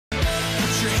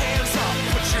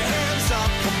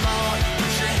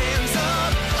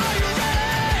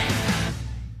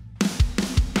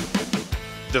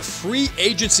The free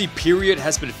agency period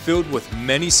has been filled with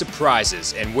many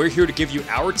surprises, and we're here to give you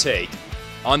our take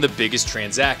on the biggest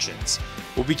transactions.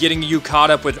 We'll be getting you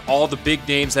caught up with all the big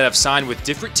names that have signed with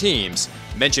different teams,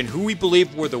 mention who we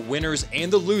believe were the winners and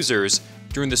the losers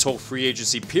during this whole free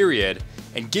agency period,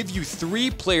 and give you 3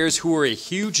 players who are a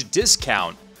huge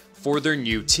discount for their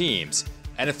new teams.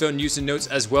 NFL news and notes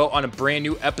as well on a brand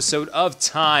new episode of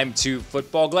Time to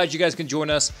Football. Glad you guys can join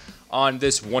us on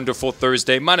this wonderful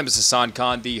Thursday. My name is Hassan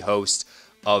Khan, the host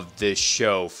of this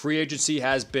show. Free agency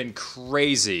has been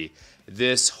crazy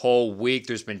this whole week.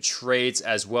 There's been trades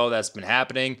as well that's been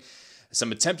happening.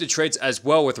 Some attempted trades as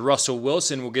well with Russell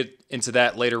Wilson. We'll get into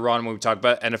that later on when we talk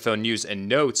about NFL news and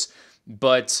notes.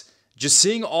 But just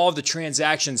seeing all of the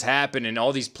transactions happen and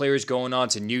all these players going on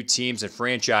to new teams and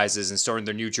franchises and starting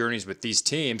their new journeys with these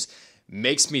teams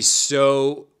makes me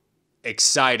so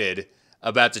excited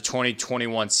about the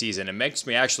 2021 season. It makes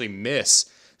me actually miss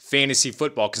fantasy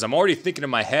football because I'm already thinking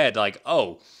in my head like,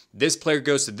 oh, this player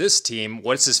goes to this team.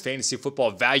 What's his fantasy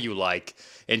football value like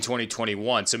in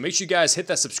 2021? So make sure you guys hit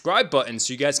that subscribe button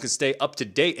so you guys can stay up to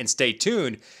date and stay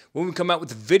tuned when we come out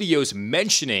with videos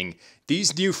mentioning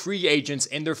these new free agents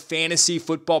and their fantasy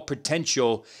football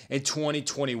potential in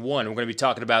 2021. We're going to be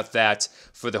talking about that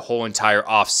for the whole entire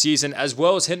offseason, as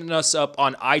well as hitting us up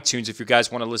on iTunes if you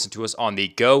guys want to listen to us on the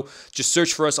go. Just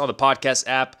search for us on the podcast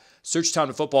app. Search Time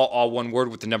to Football, all one word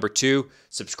with the number 2.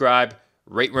 Subscribe,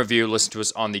 rate and review. Listen to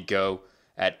us on the go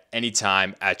at any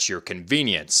time at your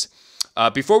convenience.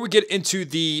 Before we get into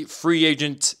the free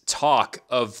agent talk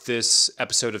of this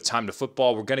episode of Time to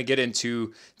Football, we're going to get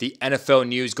into the NFL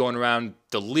news going around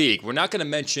the league. We're not going to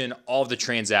mention all of the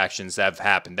transactions that have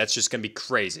happened. That's just going to be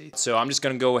crazy. So I'm just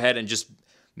going to go ahead and just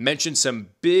mention some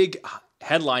big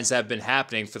headlines that have been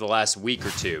happening for the last week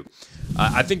or two.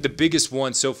 I think the biggest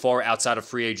one so far outside of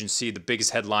free agency, the biggest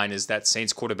headline is that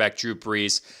Saints quarterback Drew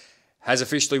Brees has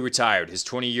officially retired. His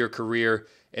 20-year career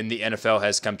in the NFL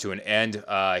has come to an end.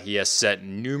 He has set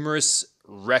numerous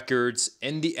records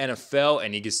in the NFL,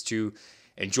 and he gets to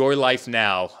enjoy life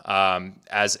now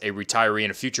as a retiree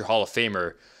and a future Hall of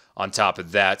Famer on top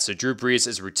of that. So Drew Brees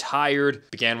is retired,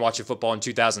 began watching football in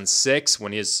 2006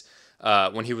 when he was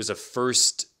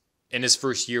in his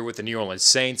first year with the New Orleans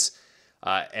Saints,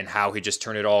 and how he just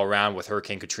turned it all around with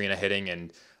Hurricane Katrina hitting,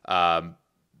 and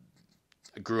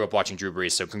grew up watching Drew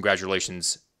Brees. So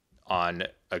congratulations on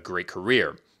a great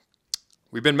career.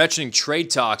 We've been mentioning trade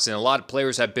talks, and a lot of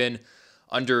players have been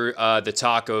under the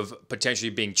talk of potentially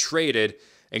being traded,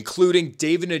 including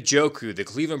David Njoku, the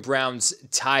Cleveland Browns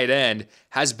tight end,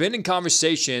 has been in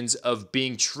conversations of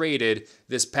being traded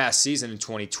this past season in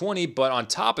 2020. But on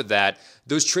top of that,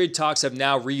 those trade talks have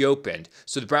now reopened.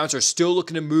 So the Browns are still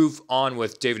looking to move on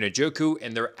with David Njoku,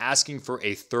 and they're asking for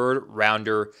a 3rd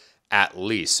rounder at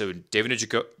least. So David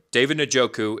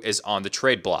Njoku is on the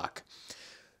trade block.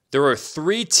 There are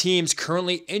 3 teams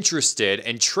currently interested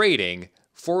in trading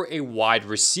for a wide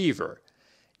receiver.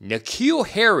 N'Keal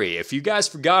Harry, if you guys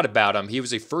forgot about him, he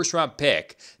was a first-round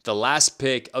pick, the last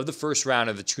pick of the first round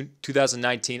of the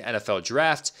 2019 NFL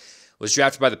Draft, was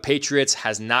drafted by the Patriots,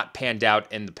 has not panned out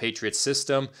in the Patriots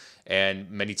system, and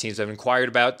many teams have inquired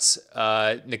about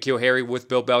N'Keal Harry with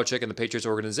Bill Belichick and the Patriots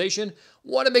organization.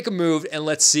 Want to make a move, and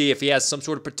let's see if he has some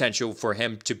sort of potential for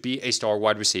him to be a star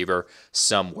wide receiver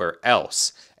somewhere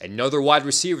else. Another wide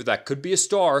receiver that could be a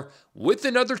star with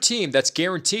another team that's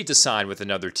guaranteed to sign with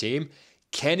another team,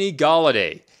 Kenny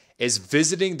Golladay, is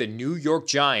visiting the New York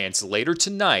Giants later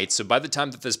tonight. So by the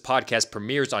time that this podcast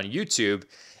premieres on YouTube,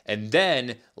 and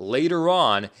then later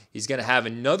on, he's going to have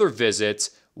another visit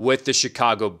with the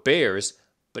Chicago Bears.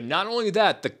 But not only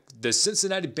that, the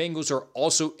Cincinnati Bengals are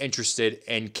also interested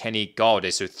in Kenny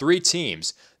Golladay. So 3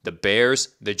 teams, the Bears,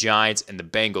 the Giants, and the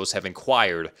Bengals, have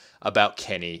inquired about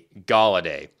Kenny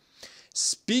Golladay.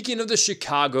 Speaking of the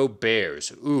Chicago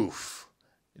Bears,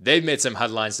 they've made some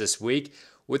headlines this week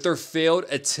with their failed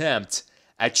attempt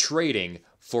at trading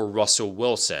for Russell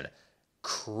Wilson.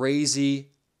 Crazy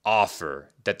offer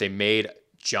that they made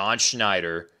John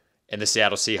Schneider and the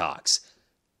Seattle Seahawks.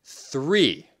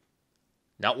 3,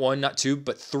 not 1, not 2,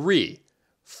 but 3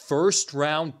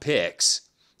 first-round picks,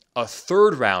 a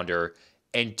 3rd rounder,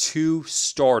 and 2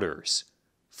 starters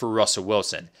for Russell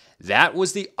Wilson. That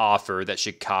was the offer that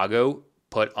Chicago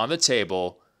put on the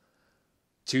table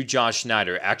to John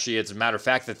Schneider. Actually, as a matter of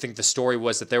fact, I think the story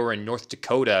was that they were in North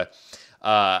Dakota.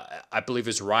 I believe it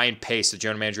was Ryan Pace, the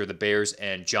general manager of the Bears,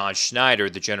 and John Schneider,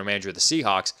 the general manager of the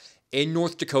Seahawks, in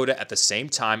North Dakota at the same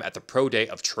time at the pro day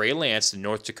of Trey Lance, the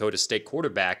North Dakota State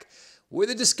quarterback, where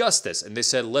they discussed this. And they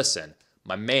said, listen,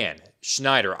 my man,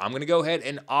 Schneider, I'm going to go ahead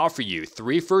and offer you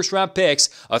 3 first-round picks,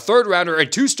 a 3rd rounder,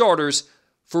 and 2 starters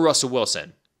for Russell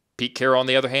Wilson. Pete Carroll, on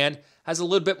the other hand, has a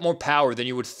little bit more power than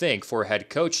you would think for a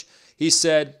head coach. He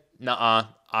said, "Nuh-uh,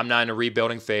 I'm not in a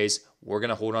rebuilding phase. We're going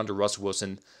to hold on to Russell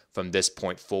Wilson from this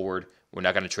point forward. We're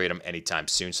not going to trade him anytime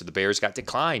soon." So the Bears got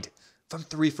declined from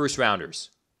 3 first-rounders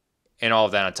and all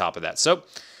of that on top of that. So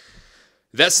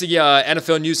that's the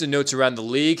NFL news and notes around the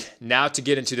league. Now to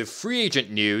get into the free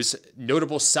agent news,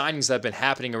 notable signings that have been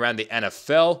happening around the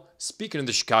NFL. Speaking of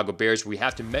the Chicago Bears, we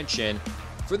have to mention,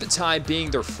 for the time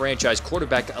being, their franchise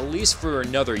quarterback, at least for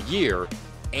another year,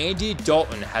 Andy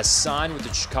Dalton has signed with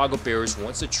the Chicago Bears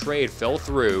once the trade fell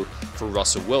through for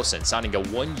Russell Wilson, signing a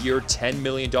 1-year, $10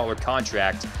 million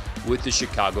contract with the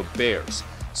Chicago Bears.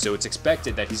 So it's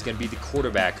expected that he's going to be the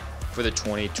quarterback for the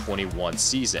 2021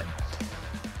 season.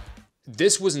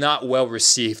 This was not well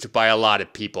received by a lot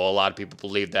of people. A lot of people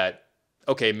believe that,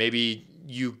 okay, maybe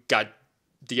you got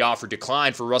the offer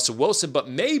declined for Russell Wilson, but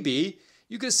maybe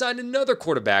you could have signed another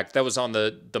quarterback that was on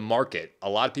the market. A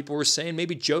lot of people were saying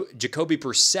maybe Jacoby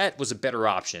Brissett was a better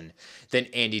option than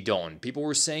Andy Dalton. People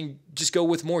were saying just go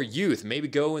with more youth, maybe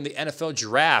go in the NFL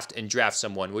draft and draft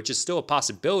someone, which is still a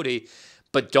possibility.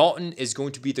 But Dalton is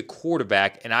going to be the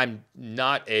quarterback, and I'm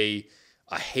not a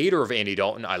hater of Andy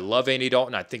Dalton. I love Andy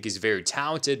Dalton. I think he's very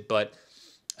talented, but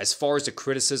as far as the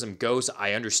criticism goes,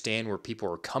 I understand where people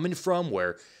are coming from,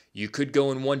 where you could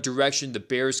go in one direction, the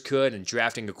Bears could, and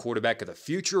drafting a quarterback of the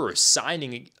future or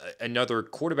signing another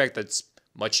quarterback that's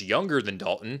much younger than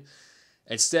Dalton.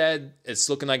 Instead, it's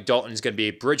looking like Dalton's going to be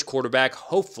a bridge quarterback,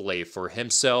 hopefully for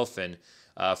himself and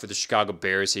for the Chicago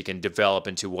Bears. He can develop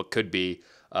into what could be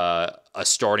a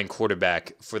starting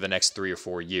quarterback for the next 3 or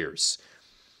 4 years.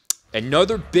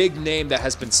 Another big name that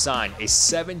has been signed, a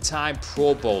 7-time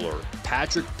Pro Bowler,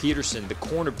 Patrick Peterson, the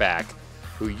cornerback,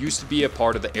 who used to be a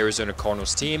part of the Arizona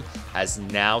Cardinals team, has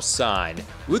now signed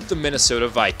with the Minnesota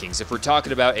Vikings. If we're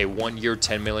talking about a 1-year,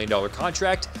 $10 million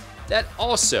contract, that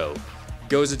also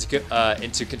goes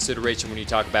into consideration when you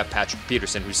talk about Patrick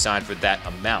Peterson, who signed for that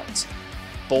amount.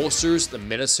 Bolsters the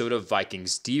Minnesota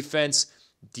Vikings defense.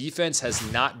 Defense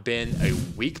has not been a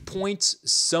weak point.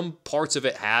 Some parts of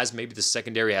it has. Maybe the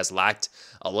secondary has lacked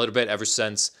a little bit ever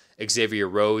since Xavier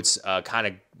Rhodes kind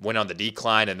of went on the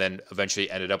decline and then eventually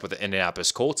ended up with the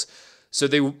Indianapolis Colts. So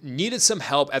they needed some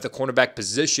help at the cornerback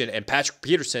position, and Patrick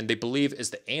Peterson, they believe, is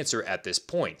the answer at this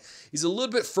point. He's a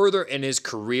little bit further in his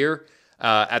career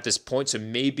at this point, so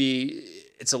maybe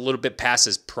it's a little bit past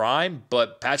his prime,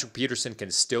 but Patrick Peterson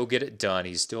can still get it done.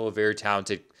 He's still a very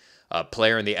talented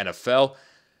player in the NFL.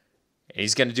 And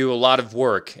he's going to do a lot of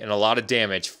work and a lot of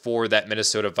damage for that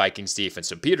Minnesota Vikings defense.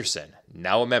 So Peterson,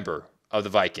 now a member of the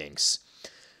Vikings.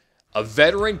 A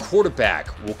veteran quarterback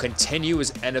will continue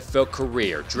his NFL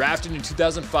career. Drafted in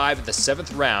 2005 in the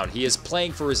 7th round, he is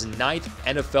playing for his 9th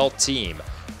NFL team.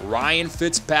 Ryan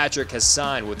Fitzpatrick has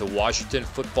signed with the Washington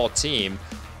football team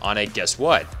on a, guess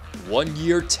what,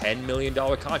 1-year, $10 million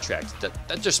contract.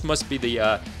 That just must be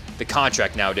the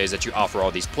contract nowadays that you offer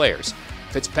all these players.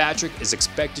 Fitzpatrick is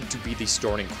expected to be the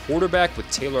starting quarterback, with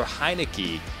Taylor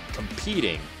Heinicke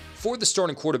competing for the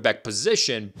starting quarterback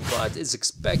position, but it's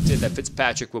expected that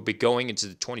Fitzpatrick will be going into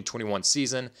the 2021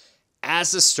 season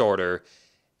as the starter,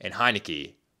 and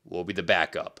Heinicke will be the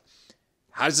backup.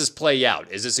 How does this play out?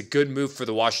 Is this a good move for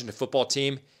the Washington football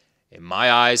team? In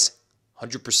my eyes,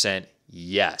 100%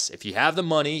 yes. If you have the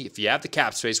money, if you have the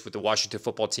cap space, what the Washington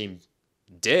football team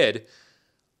did,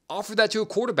 offer that to a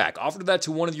quarterback. Offer that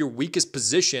to one of your weakest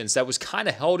positions that was kind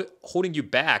of holding you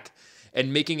back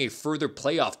and making a further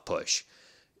playoff push.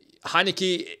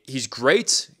 Heinicke, he's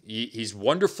great. He's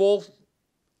wonderful.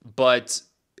 But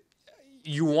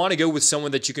you want to go with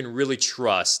someone that you can really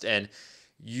trust and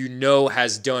you know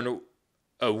has done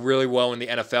really well in the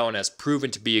NFL and has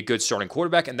proven to be a good starting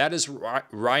quarterback, and that is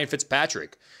Ryan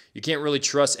Fitzpatrick. You can't really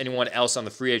trust anyone else on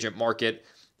the free agent market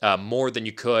more than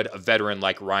you could a veteran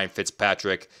like Ryan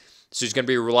Fitzpatrick. So he's going to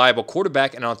be a reliable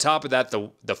quarterback. And on top of that,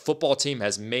 the football team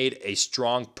has made a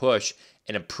strong push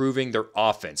in improving their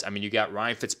offense. I mean, you got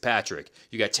Ryan Fitzpatrick.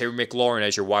 You got Terry McLaurin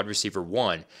as your wide receiver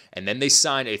 1. And then they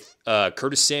signed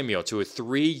Curtis Samuel to a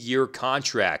 3-year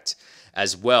contract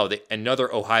as well.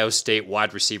 Another Ohio State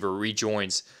wide receiver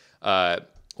rejoins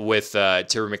with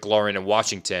Terry McLaurin in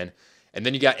Washington. And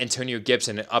then you got Antonio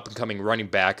Gibson, an up-and-coming running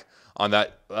back, on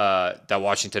that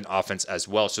Washington offense as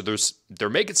well. So they're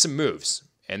making some moves,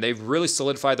 and they've really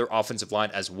solidified their offensive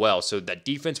line as well. So that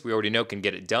defense, we already know, can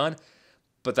get it done.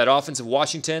 But that offensive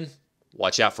Washington,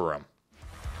 watch out for him.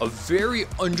 A very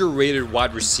underrated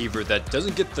wide receiver that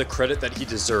doesn't get the credit that he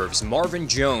deserves, Marvin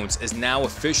Jones, is now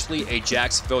officially a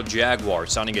Jacksonville Jaguar,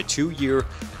 signing a 2-year,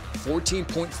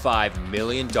 $14.5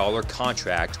 million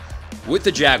contract with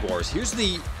the Jaguars. Here's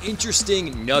the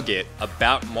interesting nugget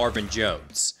about Marvin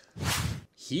Jones.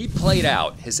 He played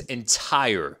out his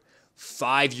entire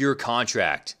 5-year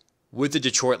contract with the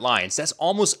Detroit Lions. That's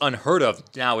almost unheard of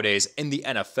nowadays in the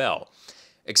NFL,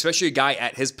 especially a guy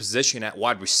at his position at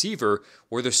wide receiver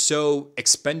where they're so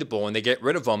expendable and they get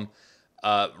rid of him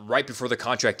right before the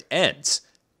contract ends.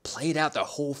 Played out the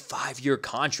whole 5-year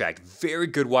contract. Very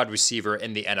good wide receiver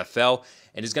in the NFL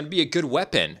and is going to be a good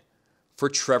weapon for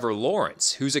Trevor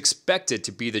Lawrence, who's expected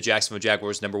to be the Jacksonville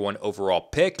Jaguars' #1 overall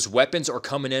pick. Those weapons are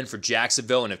coming in for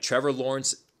Jacksonville, and if Trevor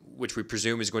Lawrence, which we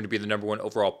presume is going to be the #1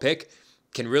 overall pick,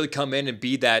 can really come in and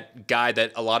be that guy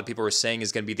that a lot of people are saying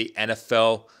is going to be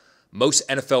the most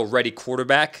NFL-ready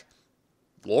quarterback,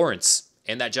 Lawrence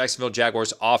and that Jacksonville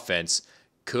Jaguars offense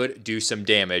could do some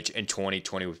damage in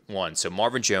 2021. So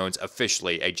Marvin Jones,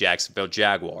 officially a Jacksonville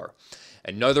Jaguar.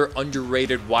 Another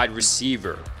underrated wide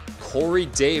receiver, Corey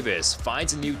Davis,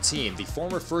 finds a new team. The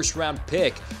former first-round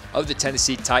pick of the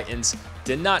Tennessee Titans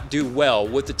did not do well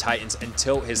with the Titans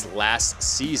until his last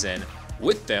season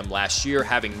with them last year,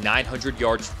 having 900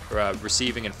 yards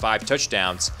receiving and 5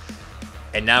 touchdowns.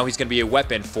 And now he's going to be a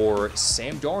weapon for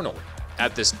Sam Darnold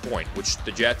at this point, which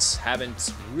the Jets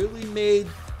haven't really made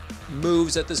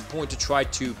moves at this point to try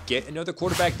to get another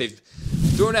quarterback. They've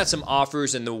thrown out some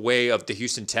offers in the way of the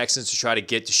Houston Texans to try to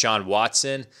get Deshaun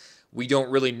Watson. We don't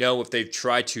really know if they've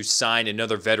tried to sign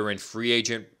another veteran free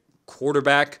agent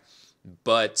quarterback,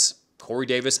 but Corey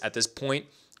Davis at this point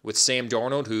with Sam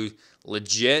Darnold, who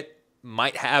legit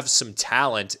might have some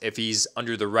talent if he's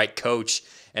under the right coach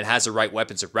and has the right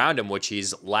weapons around him, which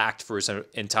he's lacked for his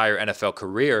entire NFL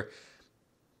career.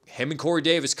 Him and Corey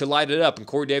Davis could light it up, and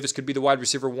Corey Davis could be the wide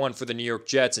receiver 1 for the New York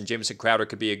Jets, and Jamison Crowder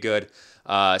could be a good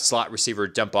slot receiver,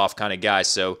 dump-off kind of guy.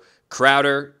 So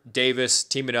Crowder, Davis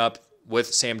teaming up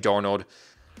with Sam Darnold.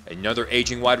 Another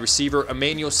aging wide receiver,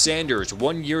 Emmanuel Sanders,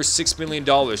 1 year, $6 million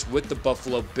with the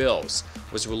Buffalo Bills.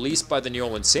 Was released by the New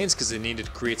Orleans Saints because they needed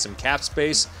to create some cap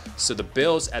space. So the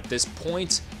Bills at this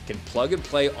point can plug and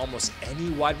play almost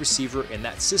any wide receiver in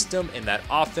that system, in that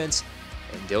offense,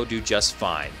 and they'll do just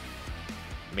fine.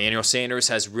 Emmanuel Sanders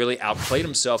has really outplayed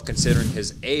himself considering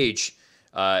his age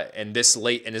and this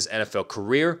late in his NFL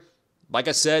career. Like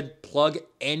I said, plug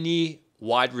any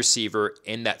wide receiver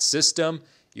in that system.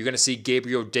 You're going to see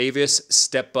Gabriel Davis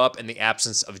step up in the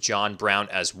absence of John Brown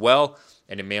as well.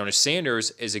 And Emmanuel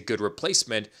Sanders is a good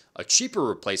replacement, a cheaper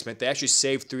replacement. They actually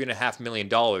saved $3.5 million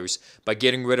by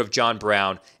getting rid of John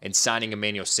Brown and signing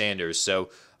Emmanuel Sanders. So,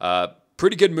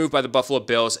 pretty good move by the Buffalo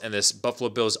Bills, and this Buffalo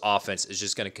Bills offense is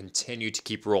just going to continue to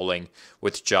keep rolling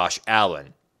with Josh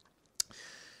Allen.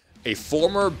 A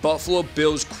former Buffalo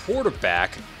Bills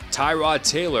quarterback, Tyrod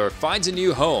Taylor, finds a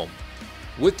new home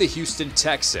with the Houston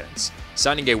Texans,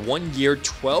 signing a 1-year,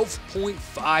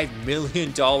 $12.5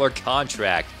 million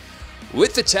contract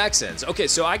with the Texans. Okay,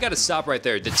 so I got to stop right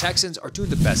there. The Texans are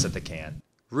doing the best that they can.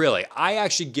 Really, I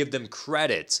actually give them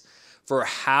credit for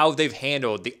how they've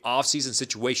handled the offseason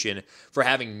situation, for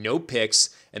having no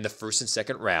picks in the first and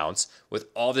second rounds, with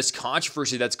all this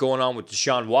controversy that's going on with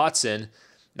Deshaun Watson,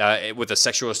 with the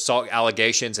sexual assault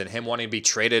allegations and him wanting to be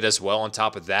traded as well on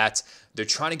top of that. They're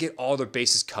trying to get all their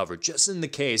bases covered, just in the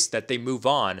case that they move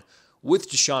on with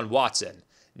Deshaun Watson.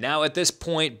 Now, at this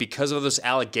point, because of those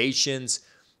allegations,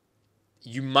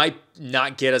 you might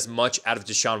not get as much out of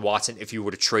Deshaun Watson if you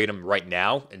were to trade him right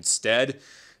now. Instead,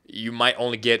 you might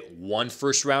only get 1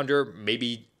 first-rounder,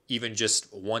 maybe even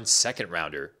just 1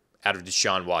 second-rounder out of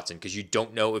Deshaun Watson, because you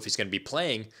don't know if he's going to be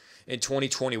playing in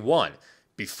 2021.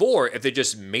 Before, if they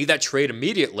just made that trade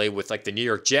immediately with like the New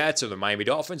York Jets or the Miami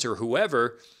Dolphins or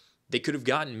whoever, they could have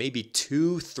gotten maybe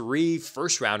 2-3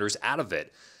 first-rounders out of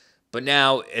it. But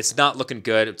now it's not looking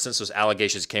good since those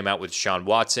allegations came out with Deshaun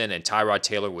Watson, and Tyrod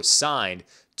Taylor was signed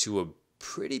to a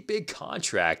pretty big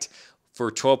contract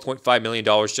for $12.5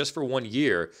 million just for 1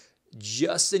 year,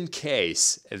 just in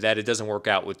case that it doesn't work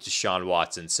out with Deshaun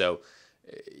Watson. So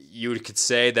you could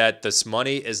say that this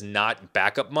money is not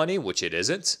backup money, which it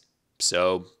isn't.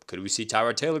 So could we see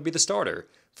Tyrod Taylor be the starter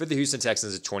for the Houston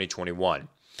Texans in 2021?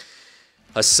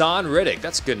 Haason Reddick,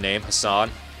 that's a good name, Haason.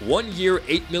 1 year,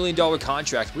 $8 million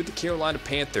contract with the Carolina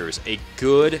Panthers. A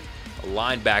good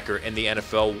linebacker in the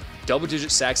NFL.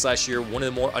 Double-digit sacks last year. One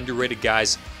of the more underrated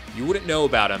guys. You wouldn't know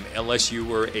about him unless you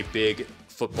were a big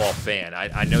football fan.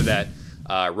 I know that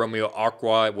Romeo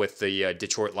Okwara with the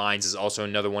Detroit Lions is also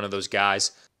another one of those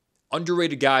guys.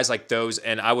 Underrated guys like those,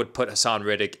 and I would put Haason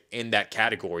Reddick in that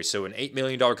category. So an $8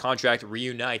 million contract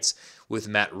reunites with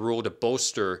Matt Rule to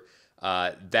bolster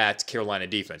that Carolina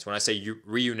defense. When I say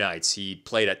reunites, he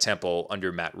played at Temple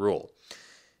under Matt Rule.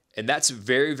 And that's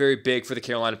very, very big for the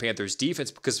Carolina Panthers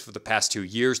defense because for the past 2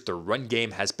 years, the run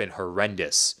game has been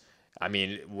horrendous. I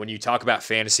mean, when you talk about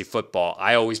fantasy football,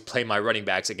 I always play my running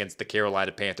backs against the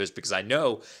Carolina Panthers because I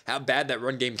know how bad that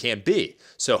run game can be.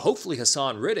 So hopefully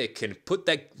Hassan Riddick can put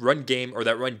that run game or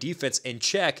that run defense in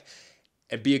check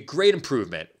and be a great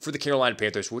improvement for the Carolina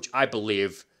Panthers, which I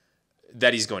believe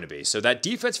that he's going to be. So that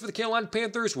defense for the Carolina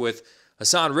Panthers with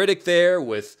Hassan Riddick there,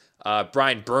 with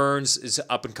Brian Burns is an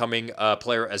up-and-coming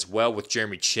player as well, with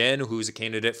Jeremy Chin, who's a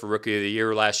candidate for Rookie of the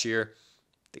Year last year.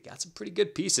 They got some pretty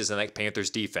good pieces in that Panthers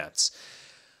defense.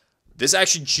 This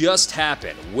actually just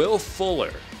happened. Will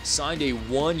Fuller signed a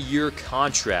 1-year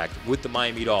contract with the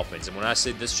Miami Dolphins. And when I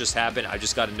say this just happened, I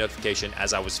just got a notification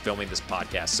as I was filming this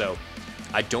podcast. So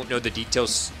I don't know the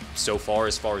details so far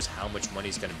as how much money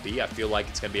is going to be. I feel like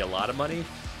it's going to be a lot of money.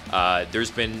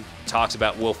 There's been talks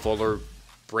about Will Fuller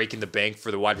breaking the bank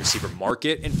for the wide receiver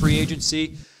market in free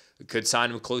agency. Could sign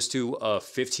him close to a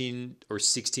 $15 or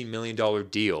 $16 million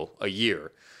deal a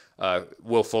year.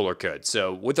 Will Fuller could.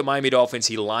 So with the Miami Dolphins,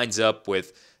 he lines up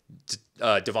with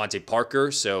Devontae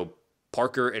Parker. So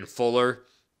Parker and Fuller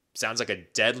sounds like a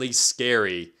deadly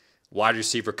scary wide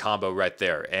receiver combo right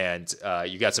there. And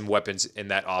you got some weapons in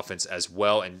that offense as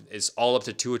well. And it's all up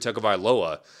to Tua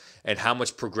Tagovailoa and how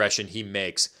much progression he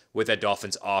makes with that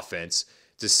Dolphins offense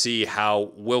to see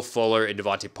how Will Fuller and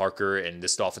Devontae Parker and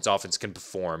this Dolphins offense can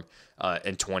perform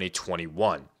in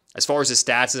 2021. As far as his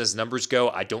stats and his numbers go,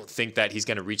 I don't think that he's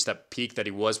going to reach that peak that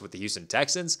he was with the Houston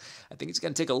Texans. I think he's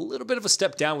going to take a little bit of a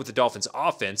step down with the Dolphins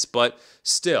offense, but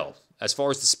still, as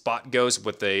far as the spot goes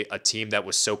with a team that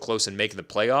was so close in making the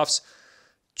playoffs,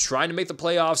 trying to make the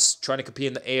playoffs, trying to compete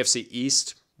in the AFC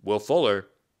East, Will Fuller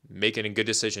making a good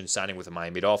decision signing with the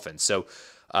Miami Dolphins. So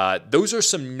those are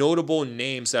some notable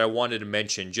names that I wanted to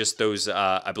mention, just those,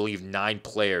 I believe, 9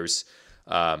 players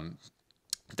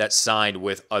that signed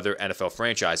with other NFL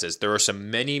franchises. There are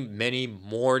some many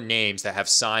more names that have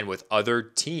signed with other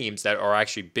teams that are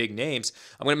actually big names.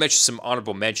 I'm going to mention some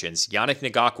honorable mentions. Yannick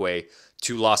Ngakoue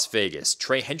to Las Vegas.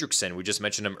 Trey Hendrickson, we just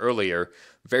mentioned him earlier,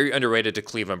 very underrated to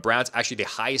Cleveland Browns, actually the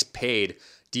highest paid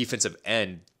defensive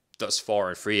end thus far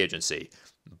in free agency.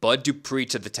 Bud Dupree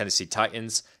to the Tennessee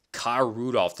Titans. Kyle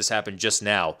Rudolph, this happened just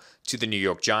now, to the New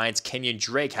York Giants. Kenyon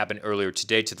Drake happened earlier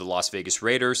today to the Las Vegas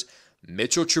Raiders.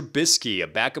 Mitchell Trubisky, a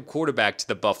backup quarterback to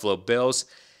the Buffalo Bills.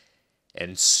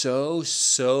 And so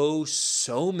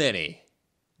many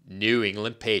New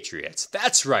England Patriots.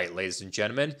 That's right, ladies and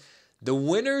gentlemen. The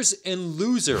winners and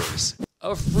losers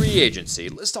of free agency.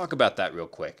 Let's talk about that real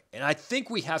quick. And I think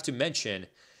we have to mention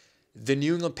the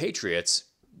New England Patriots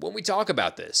when we talk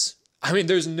about this. I mean,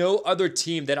 there's no other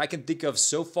team that I can think of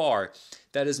so far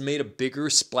that has made a bigger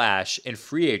splash in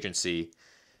free agency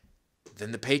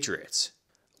than the Patriots.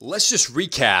 Let's just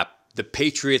recap the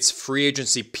Patriots free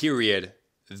agency period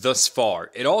thus far.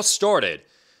 It all started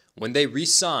when they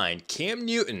re-signed Cam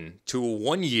Newton to a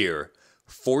 1-year,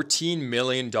 $14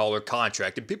 million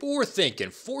contract. And people were thinking,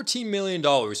 $14 million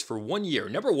for 1 year.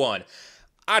 Number one,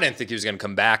 I didn't think he was going to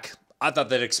come back. I thought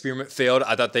that experiment failed.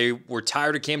 I thought they were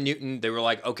tired of Cam Newton. They were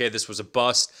like, okay, this was a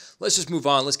bust. Let's just move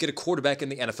on. Let's get a quarterback in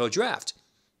the NFL draft,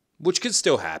 which could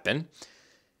still happen.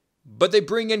 But they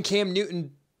bring in Cam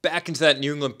Newton back into that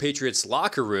New England Patriots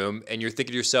locker room, and you're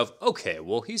thinking to yourself, okay,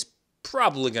 well, he's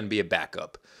probably going to be a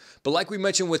backup. But like we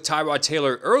mentioned with Tyrod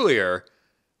Taylor earlier,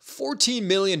 $14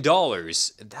 million,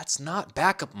 that's not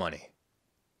backup money.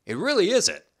 It really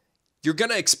isn't. You're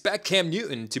going to expect Cam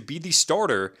Newton to be the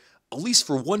starter at least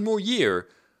for 1 more year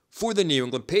for the New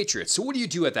England Patriots. So what do you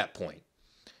do at that point?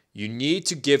 You need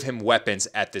to give him weapons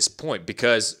at this point,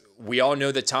 because we all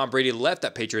know that Tom Brady left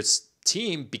that Patriots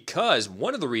team because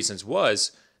one of the reasons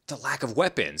was the lack of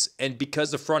weapons, and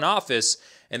because the front office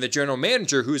and the general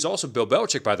manager, who is also Bill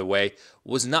Belichick, by the way,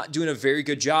 was not doing a very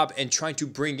good job in trying to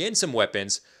bring in some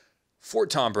weapons for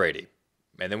Tom Brady.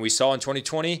 And then we saw in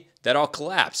 2020 that all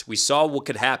collapsed. We saw what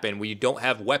could happen when you don't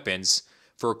have weapons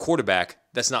for a quarterback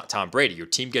that's not Tom Brady. Your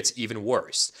team gets even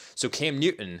worse. So Cam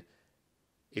Newton,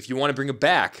 if you want to bring him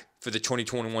back for the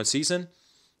 2021 season,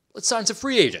 let's sign some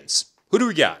free agents. Who do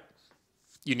we got?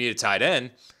 You need a tight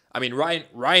end. I mean, Ryan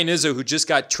Izzo, who just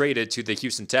got traded to the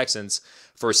Houston Texans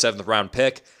for a 7th round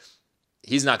pick,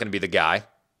 he's not going to be the guy.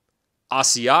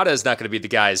 Asiata is not going to be the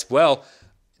guy as well.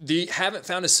 They haven't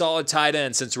found a solid tight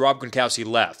end since Rob Gronkowski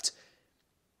left.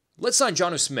 Let's sign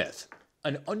Jonnu Smith,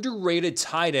 an underrated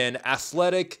tight end,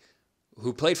 athletic,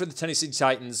 who played for the Tennessee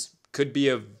Titans, could be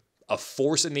a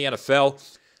force in the NFL.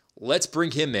 Let's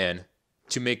bring him in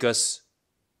to make us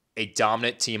a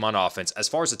dominant team on offense as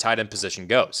far as the tight end position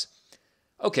goes.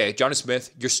 Okay, Jonnu Smith,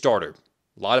 your starter.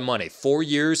 A lot of money. 4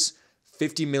 years,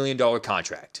 $50 million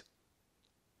contract.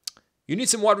 You need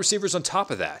some wide receivers on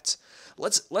top of that.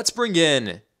 Let's bring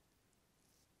in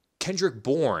Kendrick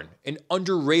Bourne, an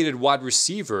underrated wide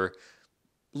receiver,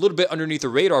 a little bit underneath the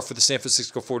radar for the San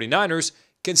Francisco 49ers,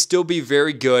 can still be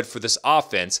very good for this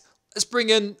offense. Let's bring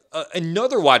in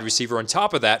another wide receiver on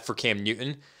top of that for Cam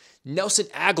Newton, Nelson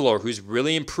Aguilar, who's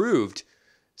really improved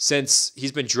since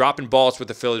he's been dropping balls with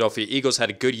the Philadelphia Eagles, had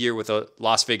a good year with the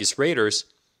Las Vegas Raiders.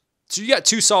 So you got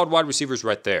two solid wide receivers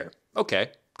right there.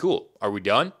 Okay, cool. Are we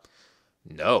done?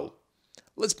 No.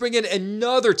 Let's bring in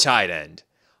another tight end,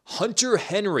 Hunter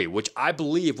Henry, which I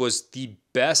believe was the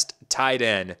best tight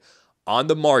end on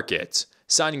the market,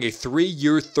 signing a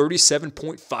 3-year,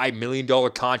 $37.5 million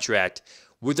contract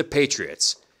with the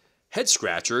Patriots. Head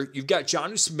scratcher, you've got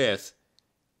Jonnu Smith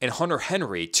and Hunter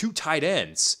Henry, two tight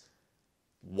ends.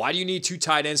 Why do you need two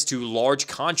tight ends to large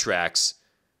contracts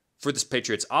for this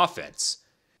Patriots offense?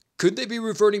 Could they be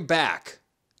reverting back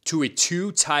to a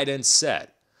two tight end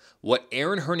set? What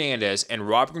Aaron Hernandez and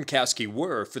Rob Gronkowski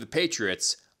were for the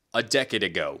Patriots a decade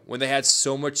ago when they had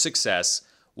so much success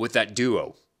with that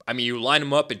duo. I mean, you line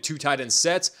them up in two tight end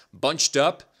sets, bunched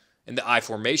up in the I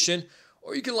formation,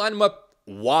 or you can line them up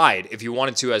wide if you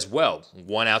wanted to as well.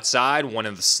 One outside, one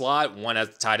in the slot, one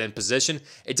at the tight end position.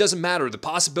 It doesn't matter. The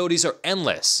possibilities are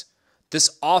endless.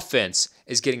 This offense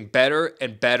is getting better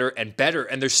and better and better,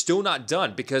 and they're still not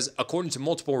done because, according to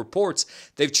multiple reports,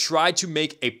 they've tried to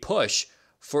make a push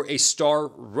for a star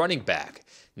running back.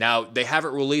 Now, they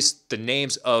haven't released the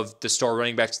names of the star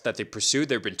running backs that they pursued.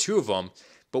 There have been two of them,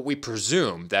 but we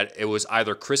presume that it was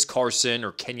either Chris Carson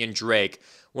or Kenyon Drake,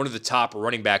 one of the top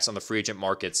running backs on the free agent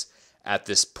markets at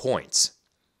this point.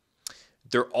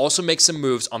 They're also making some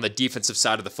moves on the defensive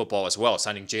side of the football as well,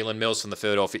 signing Jalen Mills from the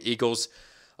Philadelphia Eagles,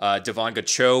 Devon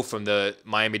Gacho from the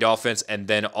Miami Dolphins, and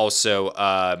then also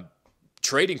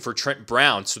trading for Trent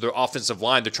Brown. So their offensive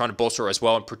line, they're trying to bolster as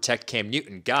well and protect Cam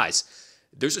Newton. Guys,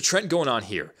 there's a trend going on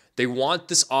here. They want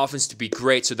this offense to be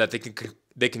great so that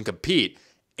they can compete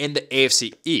in the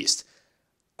AFC East.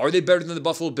 Are they better than the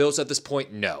Buffalo Bills at this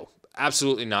point? No,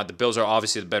 absolutely not. The Bills are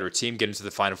obviously the better team, getting to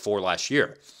the Final Four last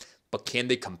year. But can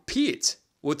they compete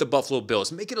with the Buffalo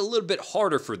Bills? Make it a little bit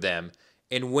harder for them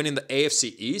in winning the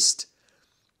AFC East?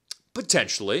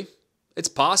 Potentially. It's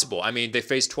possible. I mean, they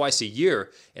face twice a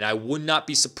year, and I would not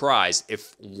be surprised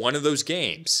if one of those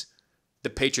games the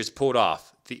Patriots pulled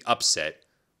off the upset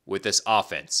with this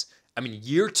offense. I mean,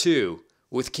 year two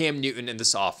with Cam Newton in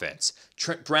this offense,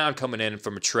 Trent Brown coming in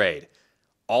from a trade,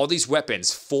 all these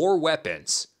weapons, 4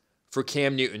 weapons for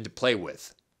Cam Newton to play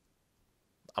with.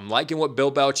 I'm liking what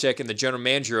Bill Belichick and the general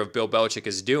manager of Bill Belichick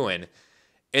is doing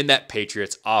in that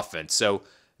Patriots offense. So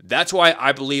that's why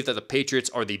I believe that the Patriots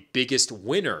are the biggest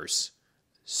winners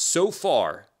so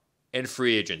far in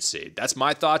free agency. That's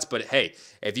my thoughts, but hey,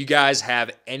 if you guys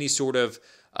have any sort of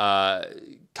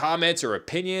comments or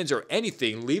opinions or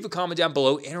anything, leave a comment down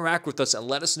below, interact with us, and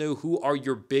let us know who are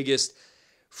your biggest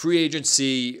free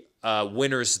agency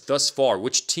winners thus far.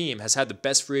 Which team has had the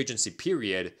best free agency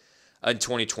period in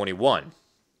 2021?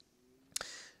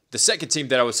 The second team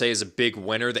that I would say is a big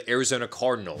winner, the Arizona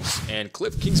Cardinals. And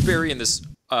Cliff Kingsbury and this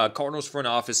Cardinals front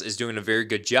office is doing a very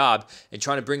good job in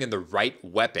trying to bring in the right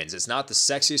weapons. It's not the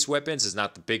sexiest weapons, it's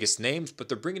not the biggest names, but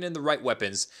they're bringing in the right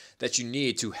weapons that you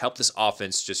need to help this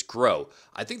offense just grow.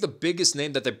 I think the biggest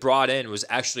name that they brought in was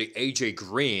actually A.J.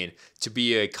 Green to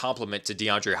be a complement to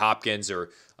DeAndre Hopkins or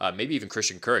maybe even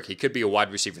Christian Kirk. He could be a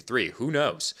wide receiver 3. Who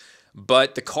knows?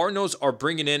 But the Cardinals are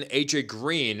bringing in A.J.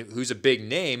 Green, who's a big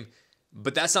name,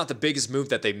 but that's not the biggest move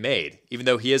that they made, even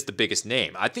though he is the biggest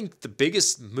name. I think the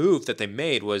biggest move that they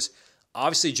made was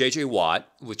obviously J.J. Watt,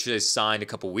 which they signed a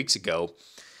couple weeks ago,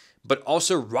 but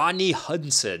also Rodney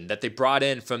Hudson that they brought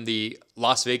in from the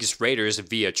Las Vegas Raiders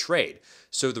via trade.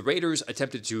 So the Raiders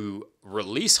attempted to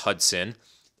release Hudson,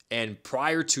 and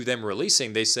prior to them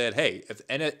releasing, they said, hey, if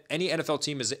any NFL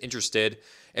team is interested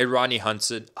in Rodney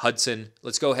Hudson,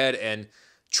 let's go ahead and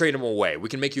trade him away. We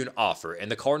can make you an offer. And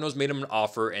the Cardinals made him an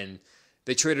offer, and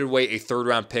they traded away a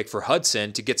 3rd-round pick for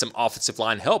Hudson to get some offensive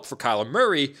line help for Kyler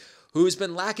Murray, who has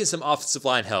been lacking some offensive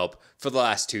line help for the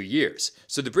last 2 years.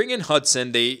 So to bring in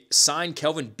Hudson, they signed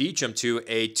Kelvin Beachum to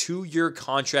a 2-year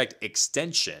contract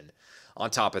extension on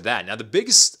top of that. Now, the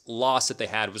biggest loss that they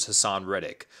had was Hassan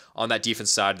Reddick on that defense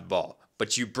side of the ball.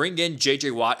 But you bring in J.J.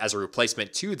 Watt as a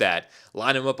replacement to that,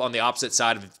 line him up on the opposite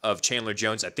side of Chandler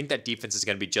Jones. I think that defense is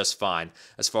going to be just fine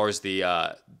as far as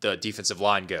the defensive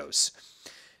line goes.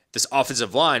 This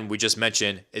offensive line we just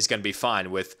mentioned is going to be fine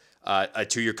with a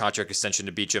 2-year contract extension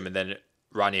to Beachum and then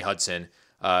Rodney Hudson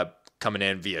coming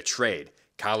in via trade.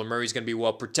 Kyler Murray's going to be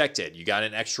well protected. You got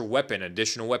an extra weapon, an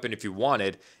additional weapon if you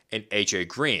wanted, in A.J.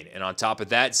 Green. And on top of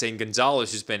that, Zane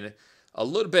Gonzalez, who's been a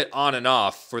little bit on and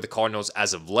off for the Cardinals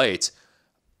as of late,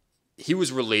 he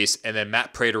was released, and then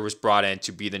Matt Prater was brought in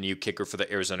to be the new kicker for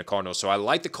the Arizona Cardinals. So I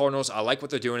like the Cardinals. I like what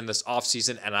they're doing in this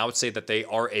offseason, and I would say that they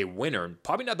are a winner.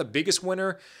 Probably not the biggest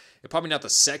winner, and probably not the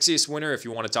sexiest winner if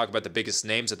you want to talk about the biggest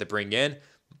names that they bring in,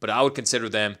 but I would consider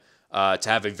them to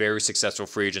have a very successful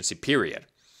free agency period.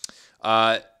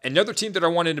 Another team that I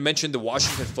wanted to mention, the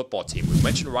Washington football team. We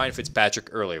mentioned Ryan Fitzpatrick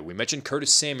earlier. We mentioned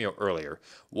Curtis Samuel earlier.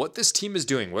 What this team is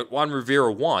doing, what Juan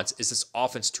Rivera wants, is this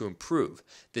offense to improve.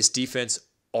 This defense,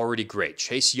 already great.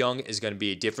 Chase Young is going to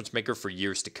be a difference maker for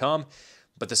years to come.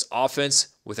 But this offense,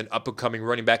 with an up-and-coming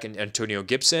running back in Antonio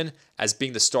Gibson as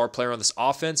being the star player on this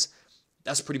offense,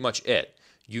 that's pretty much it.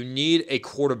 You need a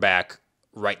quarterback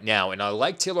right now. And I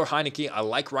like Taylor Heineke. I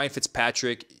like Ryan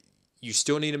Fitzpatrick. You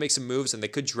still need to make some moves, and they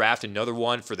could draft another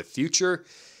one for the future.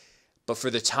 But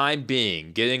for the time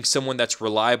being, getting someone that's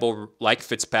reliable like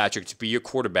Fitzpatrick to be your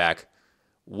quarterback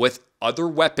with other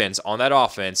weapons on that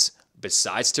offense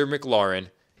besides Terry McLaurin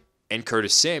and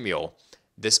Curtis Samuel,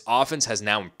 this offense has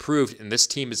now improved, and this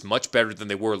team is much better than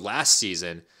they were last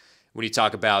season when you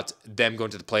talk about them going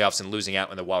to the playoffs and losing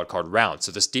out in the wild card round. So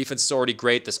this defense is already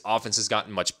great. This offense has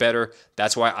gotten much better.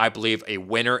 That's why I believe a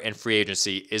winner in free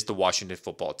agency is the Washington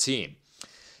football team.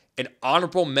 An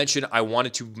honorable mention I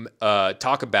wanted to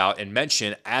talk about and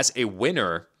mention as a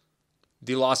winner,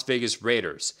 the Las Vegas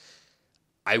Raiders.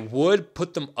 I would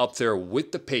put them up there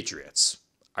with the Patriots.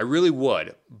 I really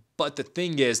would. But the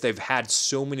thing is, they've had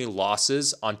so many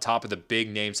losses on top of the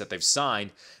big names that they've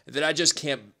signed that I just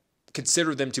can't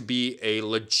consider them to be a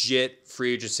legit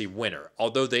free agency winner,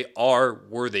 although they are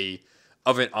worthy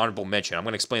of an honorable mention. I'm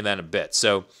going to explain that in a bit.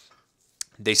 So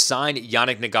they signed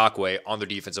Yannick Ngakoue on their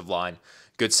defensive line.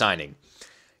 Good signing.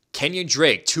 Kenyon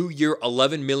Drake, 2-year,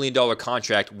 $11 million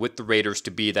contract with the Raiders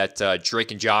to be that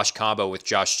Drake and Josh combo with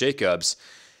Josh Jacobs.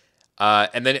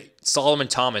 And then Solomon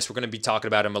Thomas, we're going to be talking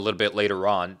about him a little bit later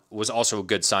on, was also a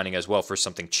good signing as well for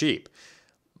something cheap.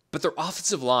 But their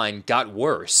offensive line got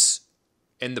worse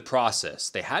in the process.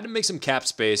 They had to make some cap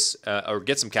space or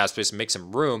get some cap space and make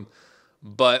some room.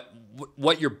 But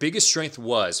what your biggest strength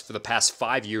was for the past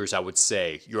 5 years, I would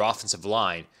say, your offensive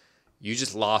line, you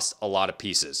just lost a lot of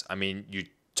pieces. I mean, you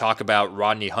talk about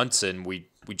Rodney Hudson, we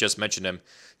just mentioned him,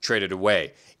 traded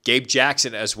away. Gabe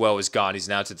Jackson as well is gone. He's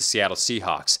now to the Seattle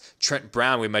Seahawks. Trent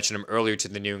Brown, we mentioned him earlier, to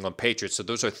the New England Patriots. So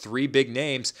those are three big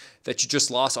names that you just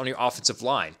lost on your offensive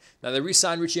line. Now, they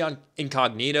re-signed Richie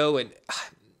Incognito, and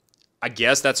I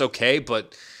guess that's okay,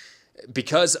 but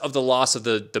because of the loss of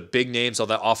the big names on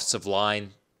that offensive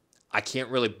line, I can't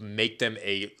really make them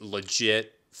a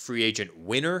legit free agent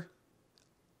winner.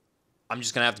 I'm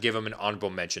just going to have to give them an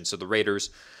honorable mention. So the Raiders,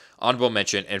 honorable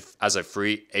mention and as a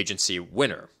free agency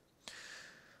winner.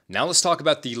 Now let's talk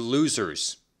about the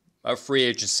losers of free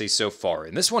agency so far.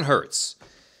 And this one hurts.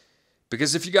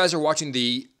 Because if you guys are watching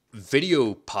the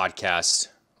video podcast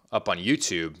up on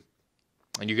YouTube,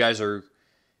 and you guys are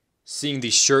seeing the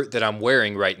shirt that I'm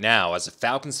wearing right now, as a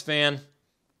Falcons fan,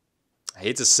 I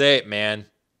hate to say it, man,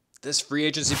 this free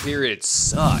agency period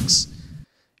sucks.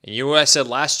 And you know what I said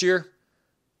last year?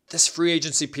 This free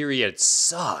agency period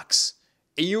sucks.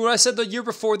 And you know what I said the year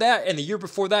before that, and the year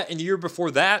before that, and the year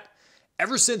before that?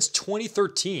 Ever since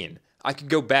 2013, I could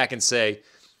go back and say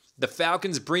the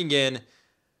Falcons bring in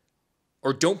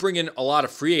or don't bring in a lot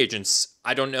of free agents.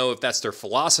 I don't know if that's their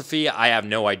philosophy. I have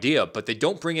no idea. But they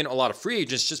don't bring in a lot of free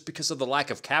agents just because of the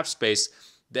lack of cap space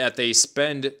that they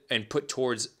spend and put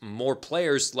towards more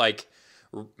players like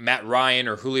Matt Ryan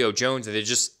or Julio Jones. And they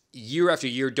just year after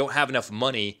year don't have enough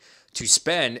money to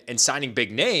spend in signing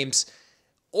big names.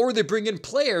 Or they bring in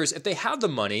players, if they have the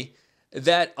money,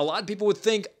 that a lot of people would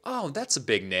think, oh, that's a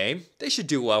big name. They should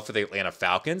do well for the Atlanta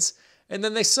Falcons. And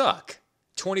then they suck.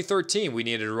 2013, we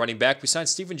needed a running back. We signed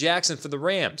Steven Jackson for the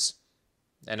Rams.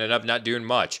 Ended up not doing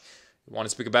much. You want to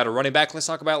speak about a running back? Let's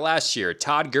talk about last year.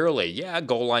 Todd Gurley, yeah,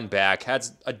 goal line back. Had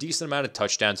a decent amount of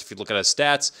touchdowns if you look at his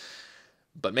stats.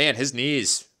 But man, his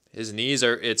knees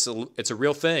are, it's a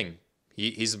real thing.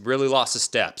 He's really lost a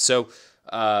step. So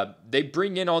they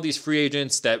bring in all these free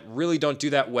agents that really don't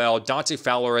do that well. Dante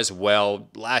Fowler as well.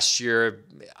 Last year,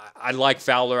 I like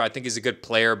Fowler. I think he's a good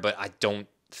player, but I don't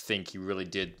think he really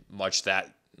did much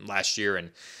that last year.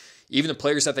 And even the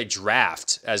players that they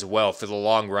draft as well for the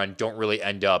long run don't really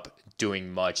end up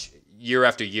doing much. Year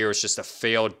after year, it's just a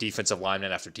failed defensive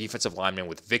lineman after defensive lineman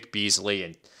with Vic Beasley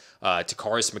and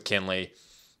Takaris McKinley.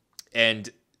 And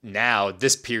now,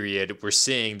 this period, we're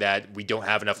seeing that we don't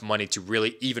have enough money to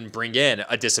really even bring in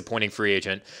a disappointing free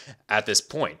agent at this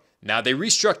point. Now, they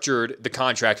restructured the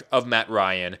contract of Matt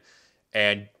Ryan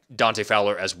and Dante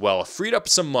Fowler as well, freed up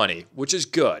some money, which is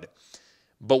good.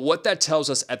 But what that tells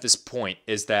us at this point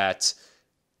is that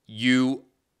you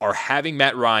are having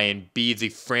Matt Ryan be the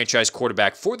franchise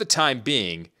quarterback for the time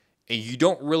being, and you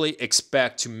don't really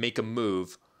expect to make a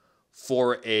move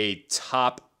for a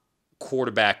top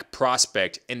quarterback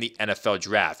prospect in the NFL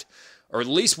draft. Or at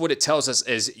least what it tells us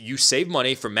is you save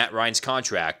money for Matt Ryan's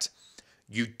contract.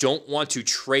 You don't want to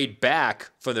trade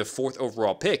back for the 4th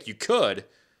overall pick. You could,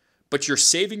 but you're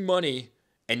saving money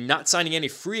and not signing any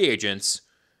free agents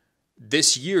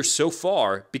this year so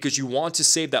far because you want to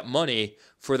save that money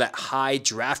for that high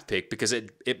draft pick because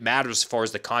it matters as far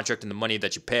as the contract and the money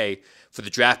that you pay for the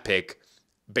draft pick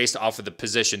based off of the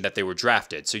position that they were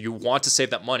drafted. So you want to save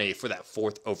that money for that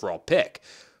 4th overall pick.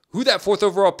 Who that 4th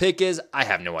overall pick is, I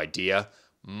have no idea.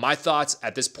 My thoughts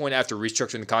at this point after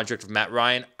restructuring the contract of Matt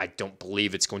Ryan, I don't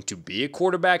believe it's going to be a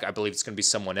quarterback. I believe it's going to be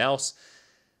someone else.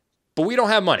 But we don't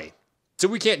have money, so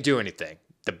we can't do anything.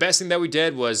 The best thing that we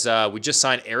did was we just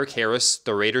signed Eric Harris,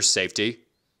 the Raiders safety,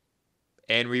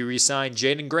 and we re-signed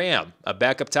Jaden Graham, a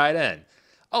backup tight end.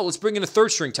 Oh, let's bring in a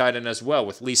 3rd-string tight end as well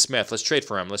with Lee Smith. Let's trade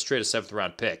for him. Let's trade a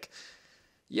 7th-round pick.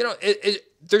 You know,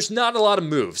 there's not a lot of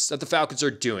moves that the Falcons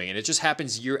are doing, and it just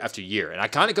happens year after year. And I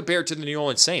kind of compare it to the New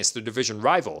Orleans Saints, the division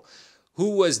rival,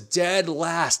 who was dead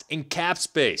last in cap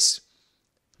space.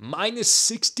 Minus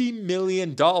 $60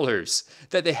 million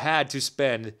that they had to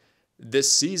spend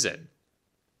this season.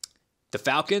 The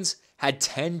Falcons had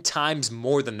 10 times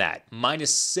more than that,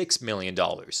 minus $6 million.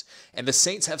 And the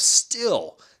Saints have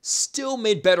still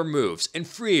made better moves in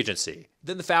free agency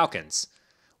than the Falcons.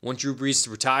 When Drew Brees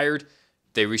retired,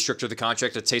 they restructured the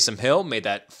contract of Taysom Hill, made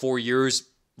that 4 years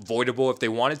voidable if they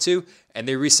wanted to, and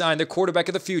they re-signed their quarterback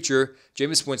of the future,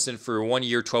 Jameis Winston, for a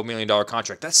 1-year, $12 million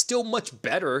contract. That's still much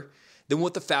better than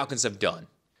what the Falcons have done.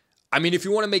 I mean, if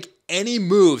you want to make any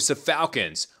moves to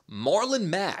Falcons, Marlon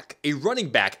Mack, a running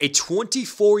back, a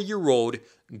 24-year-old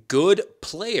good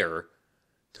player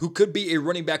who could be a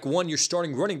running back 1, your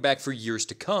starting running back for years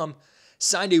to come,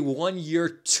 signed a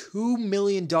 1-year, $2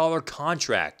 million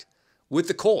contract with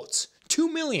the Colts. $2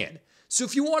 million. So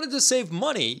if you wanted to save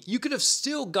money, you could have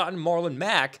still gotten Marlon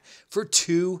Mack for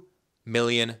 $2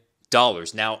 million.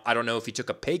 Now, I don't know if he took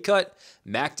a pay cut.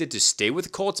 Mack did to stay with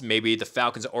the Colts. Maybe the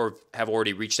Falcons have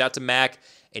already reached out to Mack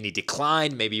and he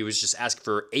declined. Maybe he was just asking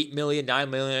for $8 million, $9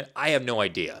 million. I have no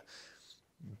idea.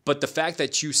 But the fact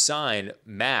that you sign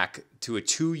Mack to a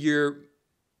 2-year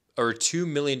or $2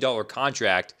 million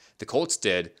contract, the Colts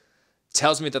did,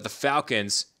 tells me that the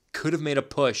Falcons could have made a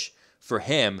push for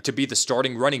him to be the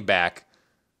starting running back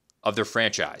of their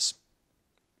franchise.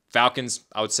 Falcons,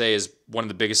 I would say, is one of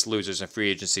the biggest losers in free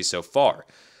agency so far.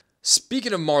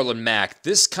 Speaking of Marlon Mack,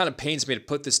 this kind of pains me to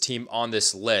put this team on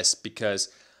this list because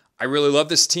I really love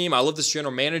this team. I love this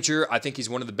general manager. I think he's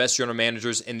one of the best general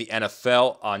managers in the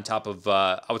NFL on top of,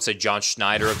 I would say, John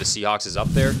Schneider of the Seahawks is up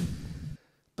there.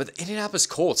 But the Indianapolis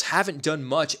Colts haven't done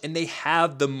much, and they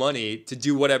have the money to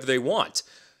do whatever they want.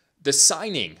 The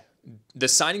signings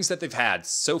that they've had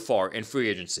so far in free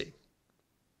agency,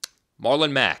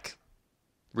 Marlon Mack,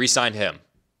 re-signed him.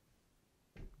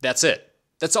 That's it.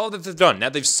 That's all that they've done. Now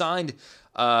they've signed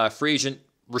free agent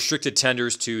restricted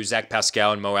tenders to Zach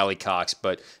Pascal and Mo Alley Cox.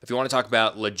 But if you want to talk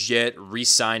about legit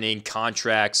re-signing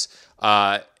contracts,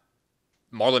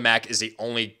 Marlon Mack is the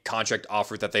only contract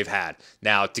offer that they've had.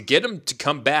 Now, to get him to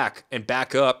come back and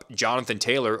back up Jonathan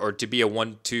Taylor or to be a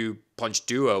 1-2 punch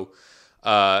duo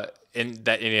in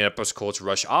that Indianapolis Colts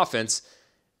rush offense,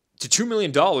 to $2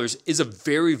 million is a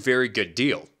very, very good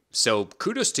deal. So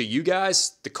kudos to you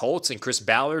guys, the Colts and Chris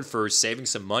Ballard, for saving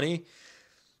some money.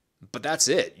 But that's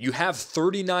it. You have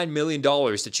 $39 million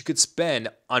that you could spend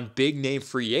on big name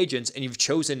free agents, and you've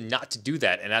chosen not to do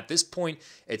that. And at this point,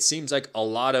 it seems like a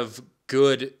lot of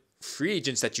good free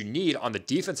agents that you need on the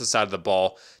defensive side of the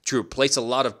ball to replace a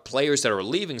lot of players that are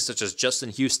leaving, such as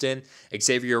Justin Houston,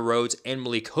 Xavier Rhodes, and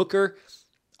Malik Hooker.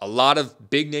 A lot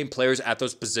of big name players at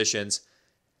those positions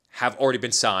have already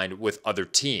been signed with other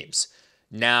teams.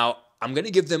 Now, I'm going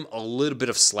to give them a little bit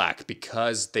of slack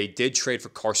because they did trade for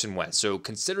Carson Wentz. So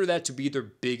consider that to be their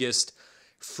biggest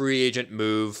free agent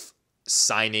move,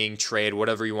 signing, trade,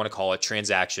 whatever you want to call it,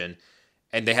 transaction.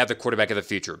 And they have the quarterback of the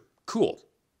future. Cool.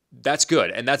 That's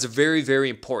good. And that's very, very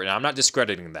important. I'm not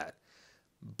discrediting that.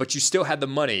 But you still had the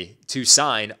money to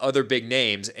sign other big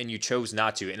names and you chose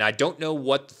not to. And I don't know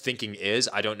what the thinking is.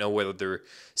 I don't know whether they're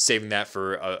saving that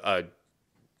for a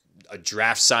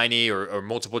draft signee or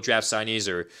multiple draft signees,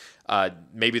 or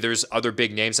maybe there's other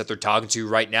big names that they're talking to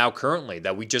right now currently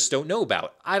that we just don't know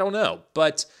about. I don't know.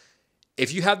 But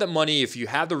if you have the money, if you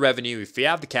have the revenue, if you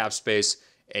have the cap space,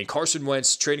 and Carson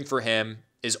Wentz trading for him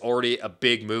is already a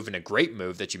big move and a great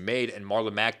move that you made, and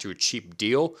Marlon Mack to a cheap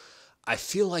deal, I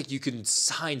feel like you can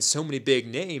sign so many big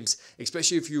names,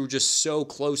 especially if you were just so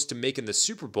close to making the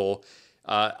Super Bowl.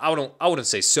 I wouldn't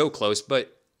say so close,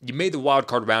 but you made the wild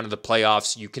card round of the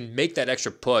playoffs. You can make that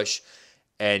extra push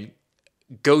and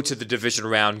go to the division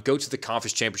round, go to the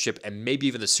conference championship, and maybe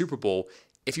even the Super Bowl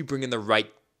if you bring in the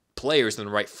right players and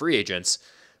the right free agents.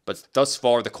 But thus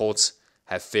far, the Colts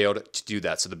have failed to do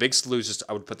that. So the biggest losers,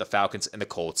 I would put the Falcons and the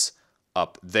Colts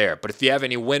up there. But if you have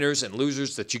any winners and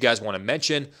losers that you guys want to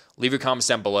mention, leave your comments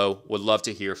down below. Would love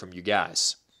to hear from you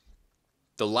guys.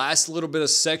 The last little bit of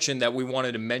section that we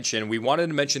wanted to mention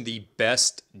the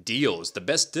best deals, the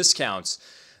best discounts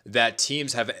that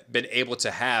teams have been able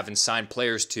to have and sign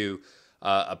players to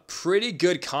a pretty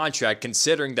good contract,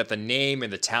 considering that the name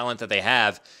and the talent that they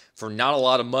have for not a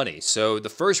lot of money. So the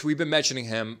first, we've been mentioning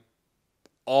him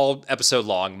all episode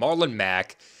long, Marlon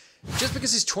Mack, just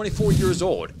because he's 24 years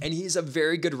old and he's a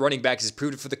very good running back. He's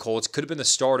proved it for the Colts. Could have been the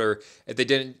starter if they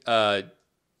didn't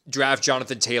draft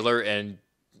Jonathan Taylor, and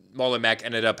Marlon Mack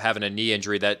ended up having a knee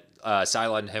injury that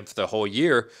sidelined him for the whole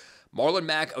year. Marlon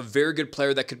Mack, a very good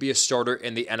player that could be a starter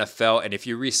in the NFL, and if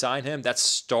you re-sign him, that's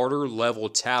starter-level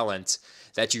talent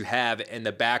that you have in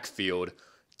the backfield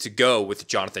to go with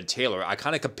Jonathan Taylor. I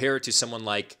kind of compare it to someone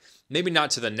like, maybe not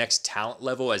to the next talent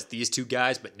level as these two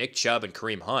guys, but Nick Chubb and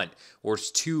Kareem Hunt, were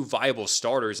two viable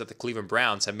starters that the Cleveland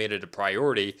Browns have made it a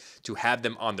priority to have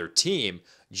them on their team.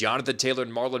 Jonathan Taylor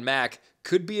and Marlon Mack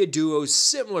could be a duo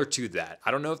similar to that.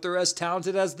 I don't know if they're as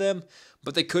talented as them,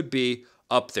 but they could be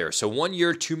up there. So 1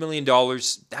 year, $2 million,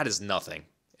 that is nothing.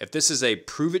 If this is a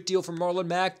prove-it deal for Marlon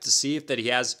Mack to see if that he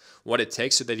has what it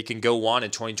takes so that he can go on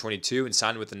in 2022 and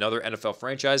sign with another NFL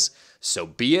franchise, so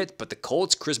be it. But the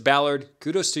Colts, Chris Ballard,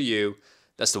 kudos to you.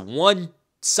 That's the one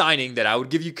signing that I would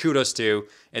give you kudos to,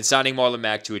 and signing Marlon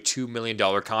Mack to a $2 million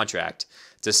contract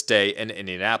to stay in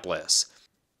Indianapolis.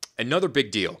 Another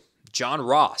big deal, John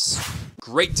Ross.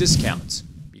 Great discount.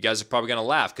 You guys are probably going to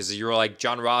laugh because you're like,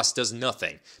 John Ross does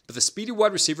nothing. But the speedy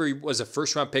wide receiver, he was a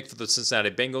first-round pick for the Cincinnati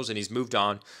Bengals, and he's moved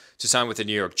on to sign with the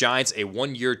New York Giants, a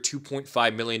 1 year,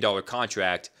 $2.5 million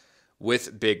contract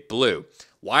with Big Blue.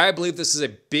 Why I believe this is a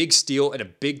big steal and a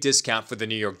big discount for the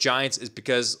New York Giants is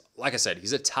because, like I said,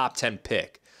 he's a top 10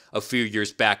 pick a few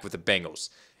years back with the Bengals.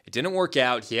 It didn't work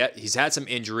out. He's had some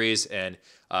injuries, and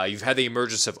you've had the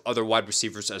emergence of other wide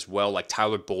receivers as well, like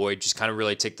Tyler Boyd, just kind of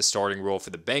really take the starting role for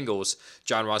the Bengals.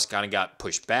 John Ross kind of got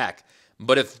pushed back.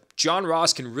 But if John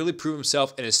Ross can really prove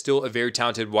himself and is still a very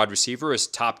talented wide receiver, a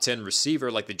top 10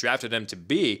 receiver like they drafted him to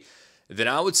be, then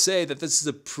I would say that this is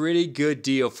a pretty good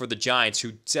deal for the Giants,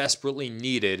 who desperately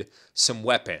needed some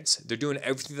weapons. They're doing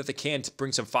everything that they can to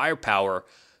bring some firepower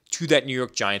to that New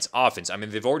York Giants offense. I mean,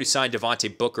 they've already signed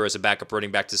Devontae Booker as a backup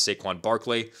running back to Saquon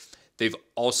Barkley. They've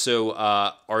also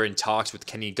are in talks with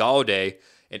Kenny Golladay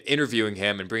and interviewing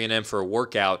him and bringing him for a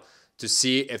workout to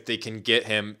see if they can get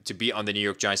him to be on the New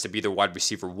York Giants to be their wide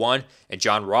receiver one. And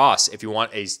John Ross, if you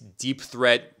want a deep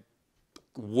threat,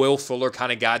 Will Fuller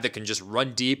kind of guy that can just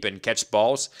run deep and catch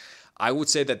balls, I would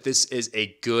say that this is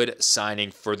a good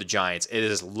signing for the Giants. It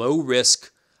is low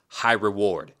risk, high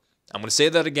reward. I'm going to say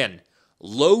that again.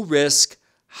 Low risk,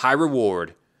 high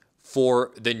reward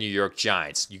for the New York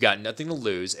Giants. You got nothing to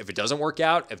lose. If it doesn't work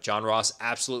out, if John Ross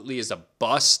absolutely is a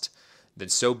bust, then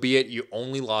so be it. You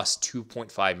only lost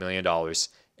 $2.5 million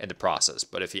in the process.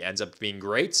 But if he ends up being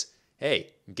great,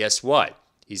 hey, guess what?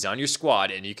 He's on your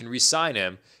squad, and you can re-sign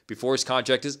him before his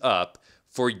contract is up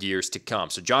for years to come.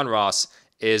 So John Ross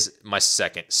is my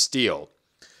second steal.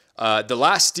 The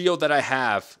last steal that I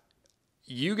have,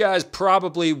 you guys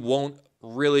probably won't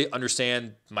really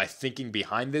understand my thinking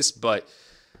behind this, but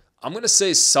I'm going to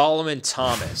say Solomon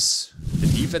Thomas, the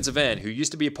defensive end who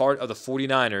used to be a part of the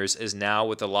 49ers, is now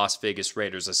with the Las Vegas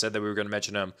Raiders. I said that we were going to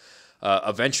mention him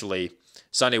eventually.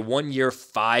 Signed a 1 year,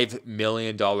 $5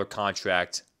 million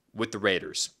contract with the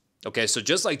Raiders. Okay, so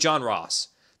just like John Ross,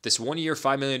 this 1 year,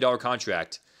 $5 million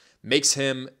contract makes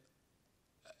him,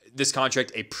 this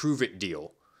contract, a prove-it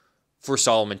deal for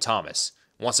Solomon Thomas.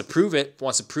 Wants to prove it,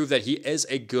 wants to prove that he is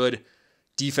a good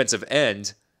defensive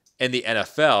end in the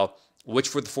NFL, which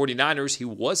for the 49ers, he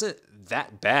wasn't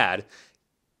that bad,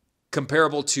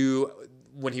 comparable to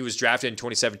when he was drafted in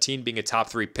 2017, being a top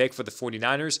 3 pick for the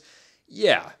 49ers.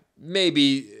 Yeah,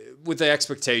 maybe with the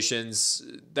expectations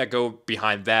that go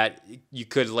behind that, you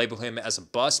could label him as a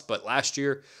bust, but last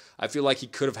year, I feel like he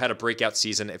could have had a breakout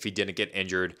season if he didn't get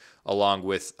injured, along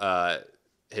with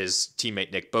his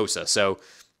teammate Nick Bosa. So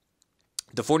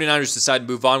the 49ers decided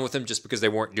to move on with him just because they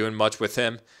weren't doing much with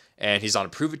him. And he's on a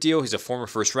prove-it deal. He's a former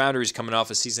first-rounder. He's coming off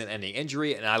a season-ending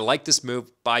injury. And I like this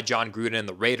move by John Gruden and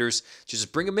the Raiders to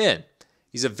just bring him in.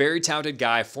 He's a very talented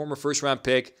guy, former first-round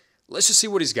pick. Let's just see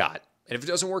what he's got. And if it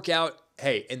doesn't work out,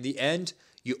 hey, in the end,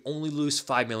 you only lose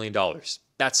 $5 million.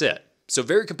 That's it. So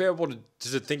very comparable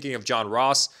to the thinking of John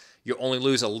Ross. You only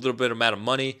lose a little bit amount of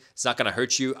money. It's not going to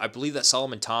hurt you. I believe that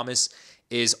Solomon Thomas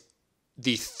is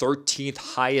the 13th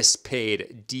highest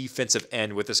paid defensive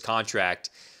end with this contract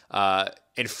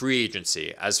in free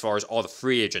agency as far as all the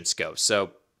free agents go.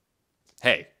 So,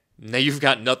 hey, now you've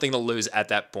got nothing to lose at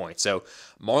that point. So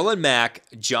Marlon Mack,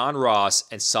 John Ross,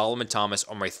 and Solomon Thomas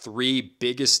are my 3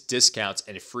 biggest discounts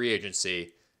in free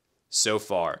agency so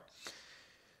far.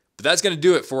 But that's going to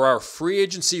do it for our free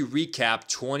agency recap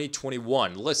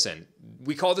 2021. Listen,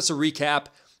 we call this a recap,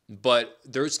 but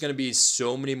there's going to be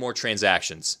so many more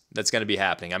transactions that's going to be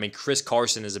happening. I mean, Chris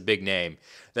Carson is a big name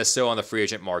that's still on the free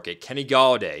agent market. Kenny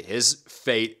Golladay, his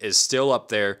fate is still up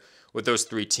there with those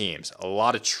 3 teams. A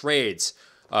lot of trades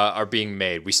are being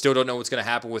made. We still don't know what's going to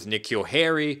happen with N'Keal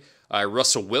Harry.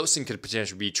 Russell Wilson could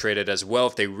potentially be traded as well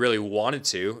if they really wanted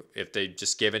to, if they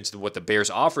just gave in to what the Bears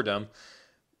offered them.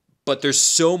 But there's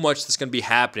so much that's going to be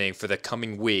happening for the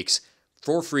coming weeks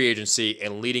for free agency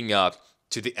and leading up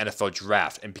to the NFL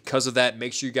draft. And because of that,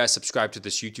 make sure you guys subscribe to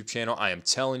this YouTube channel. I am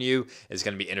telling you, it's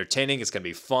going to be entertaining. It's going to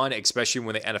be fun, especially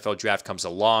when the NFL draft comes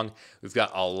along. We've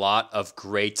got a lot of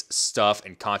great stuff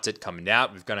and content coming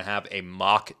out. We're going to have a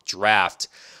mock draft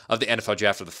of the NFL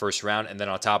draft for the first round. And then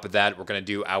on top of that, we're going to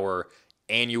do our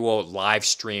annual live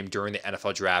stream during the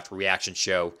NFL draft reaction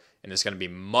show. And it's going to be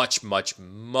much, much,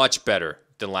 much better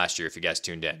than last year if you guys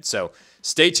tuned in. So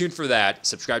stay tuned for that.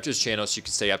 Subscribe to this channel so you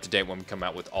can stay up to date when we come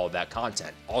out with all that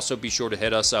content. Also, be sure to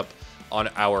hit us up on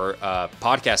our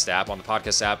podcast app. On the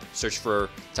podcast app, search for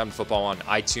Time to Football on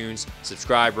iTunes.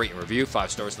 Subscribe, rate, and review.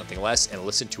 5 stars, nothing less. And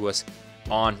listen to us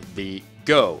on the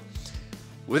go.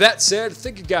 With that said,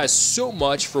 thank you guys so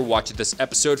much for watching this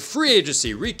episode. Free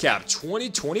Agency Recap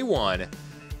 2021.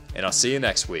 And I'll see you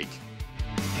next week.